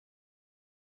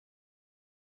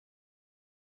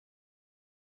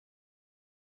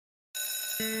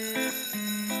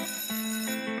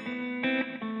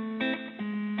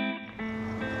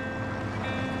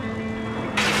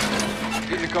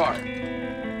Get in the car.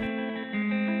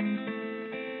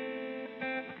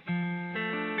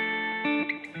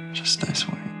 Just this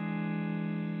way.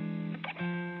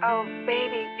 Oh,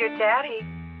 baby, your daddy,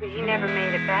 he never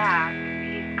made it back.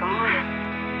 He's gone.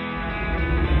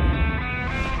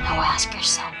 Now ask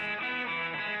yourself,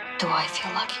 do I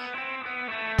feel lucky?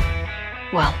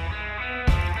 Well,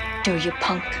 do you,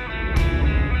 punk?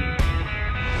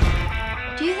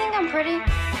 Do you think I'm pretty?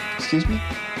 Excuse me?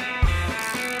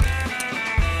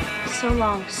 So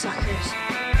long, suckers.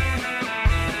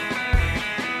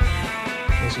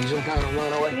 So you just kind of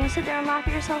run away? You're gonna sit there and laugh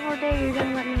at yourself all day, or you're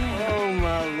gonna let me in? Oh,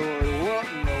 my Lord. What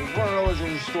in the world is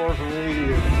in store for me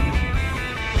here?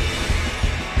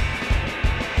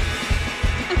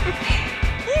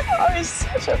 You are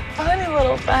such a funny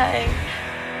little thing.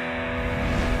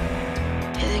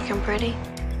 You think I'm pretty?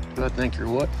 I think you're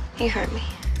what? You hurt me.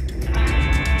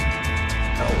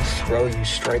 I will throw you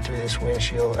straight through this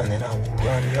windshield, and then I will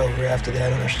run you over after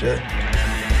that, understood?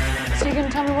 So you're gonna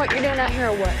tell me what you're doing out here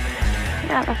or what? You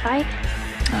got in a fight?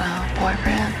 Oh,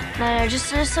 boyfriend. No, just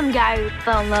some guy who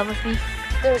fell in love with me.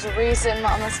 There's a reason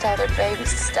mamas tell their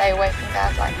babies to stay away from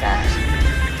guys like that.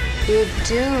 You're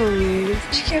doomed.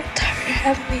 You get tired of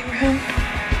having me around.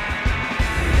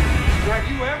 Have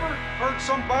you ever heard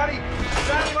somebody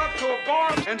stand up to a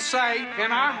bar and say,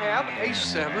 "Can I have a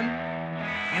 7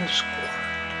 and a score?"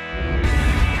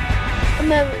 I'm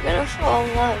never gonna fall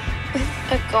in love with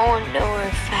a going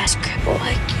nowhere fast cripple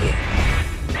like you.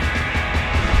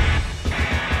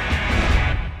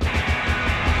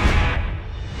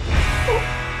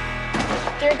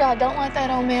 Dear God, don't let that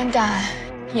old man die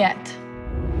yet.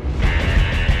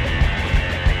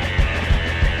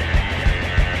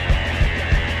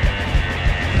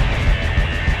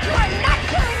 You are not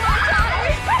killing my daughter!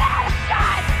 You could have a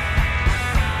shot!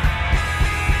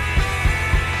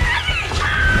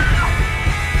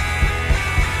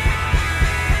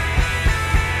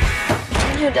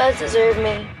 Who does deserve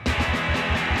me?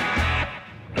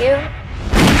 You?